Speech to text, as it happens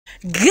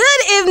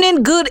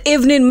Good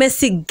evening,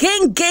 Messi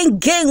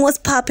gang. What's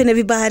poppin',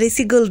 everybody? It's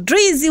your girl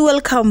Drizzy.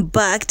 Welcome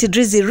back to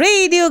Drizzy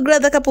Radio.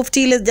 Grab a cup of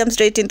tea. Let's jump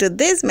straight into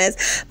this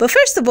mess. But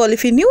first of all,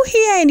 if you're new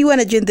here and you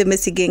want to join the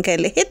Messi gang,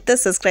 kindly hit the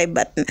subscribe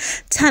button,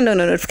 turn on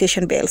the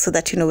notification bell so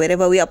that you know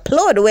wherever we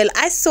upload. Well,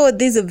 I saw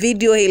this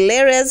video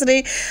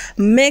hilariously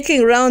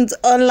making rounds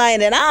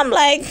online, and I'm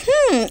like,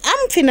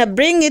 I'm finna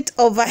bring it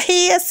over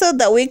here so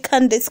that we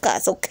can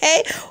discuss.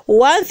 Okay,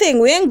 one thing,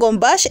 we ain't gonna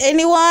bash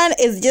anyone.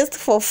 It's just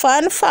for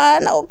fun.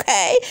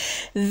 Okay,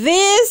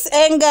 this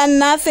ain't got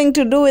nothing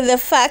to do with the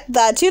fact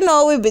that, you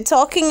know, we'll be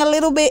talking a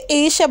little bit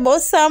ish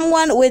about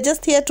someone. We're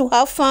just here to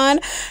have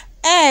fun.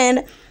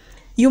 And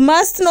you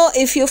must know,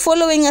 if you're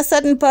following a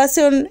certain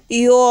person,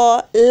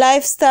 your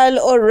lifestyle,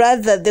 or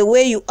rather the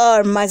way you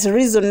are, must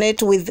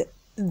resonate with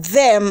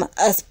them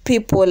as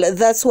people.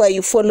 That's why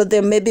you follow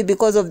them, maybe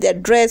because of their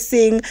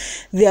dressing,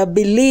 their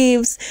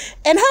beliefs,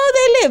 and how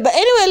they live. But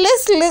anyway,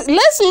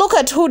 let's look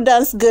at who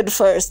danced good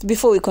first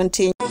before we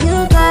continue.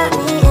 You got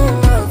me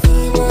in my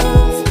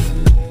feelings,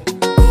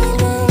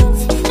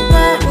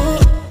 got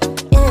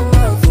me in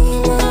my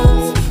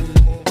feelings,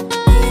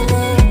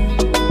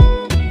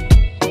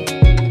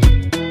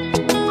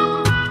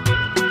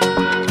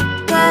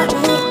 got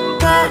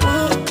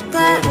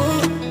me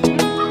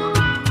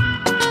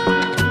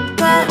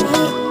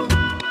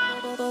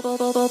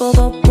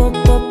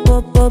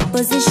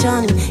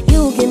position.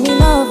 You give me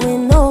love with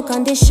no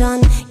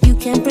condition. You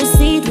can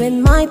proceed with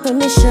my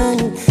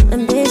permission.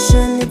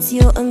 Ambition, it's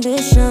your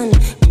ambition.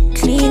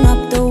 Clean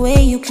up the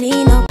way you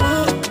clean up.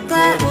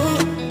 Got me.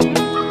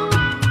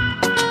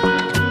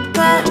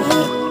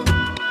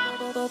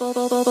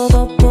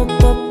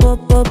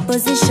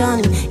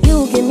 Position.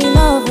 You give me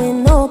love with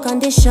no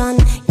condition.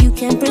 You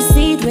can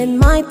proceed with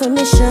my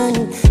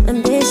permission.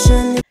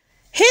 Ambition.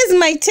 Here's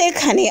my take,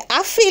 honey.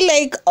 I feel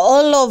like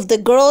all of the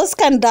girls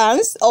can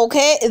dance,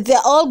 okay? They're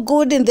all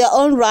good in their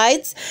own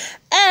rights.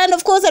 And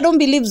of course, I don't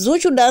believe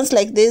ZUCHU dance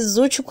like this.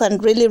 ZUCHU can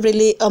really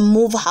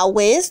move her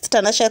waist.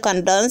 TANASHA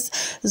can dance.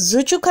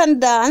 ZUCHU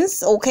can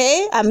dance,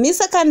 okay?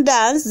 HAMISA can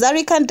dance.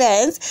 ZARI can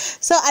dance.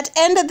 So at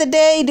the end of the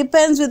day, it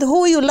depends with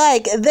who you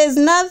like. There's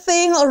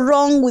nothing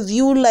wrong with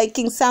you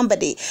liking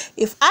somebody.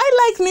 If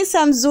I like me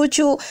some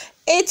ZUCHU,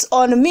 it's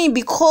on me,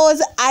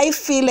 because I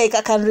feel like I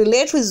can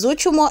relate with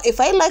ZUCHU more. If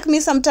I like me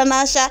some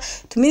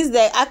TANASHA, it means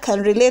that I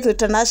can relate with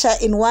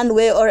TANASHA in one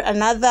way or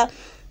another.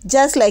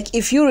 Just like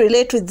if you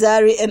relate with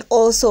ZARI and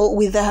also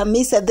with the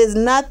HAMISA, there's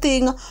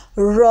nothing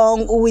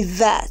wrong with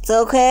that,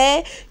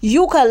 okay?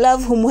 You can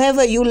love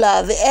whomever you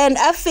love. And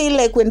I feel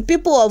like when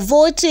people are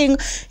voting,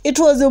 it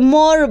was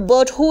more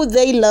about who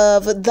they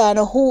love than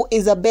who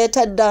is a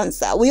better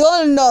dancer. We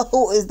all know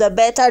who is the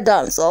better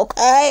dancer,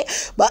 okay?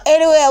 But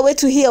anyway, I wait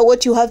to hear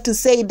what you have to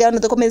say down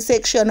in the comment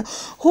section.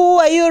 Who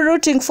are you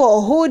rooting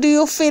for? Who do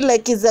you feel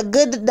like is a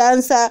good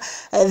dancer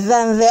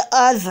than the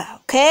other,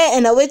 okay?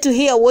 And I wait to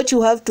hear what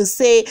you have to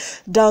say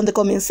down the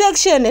comment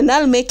section, and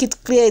I'll make it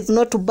clear it's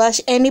not to bash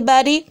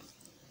anybody.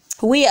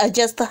 We are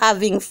just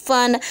having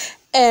fun,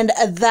 and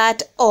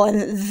that on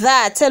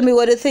that. Tell me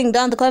what you think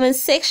down the comment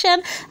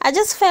section. I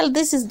just felt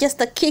this is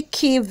just a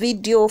kiki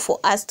video for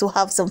us to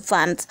have some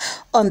fun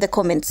on the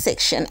comment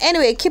section.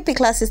 Anyway, keep it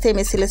classy, stay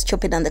messy. Let's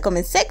chop it down the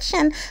comment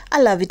section.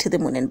 I love you to the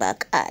moon and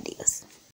back. Adios.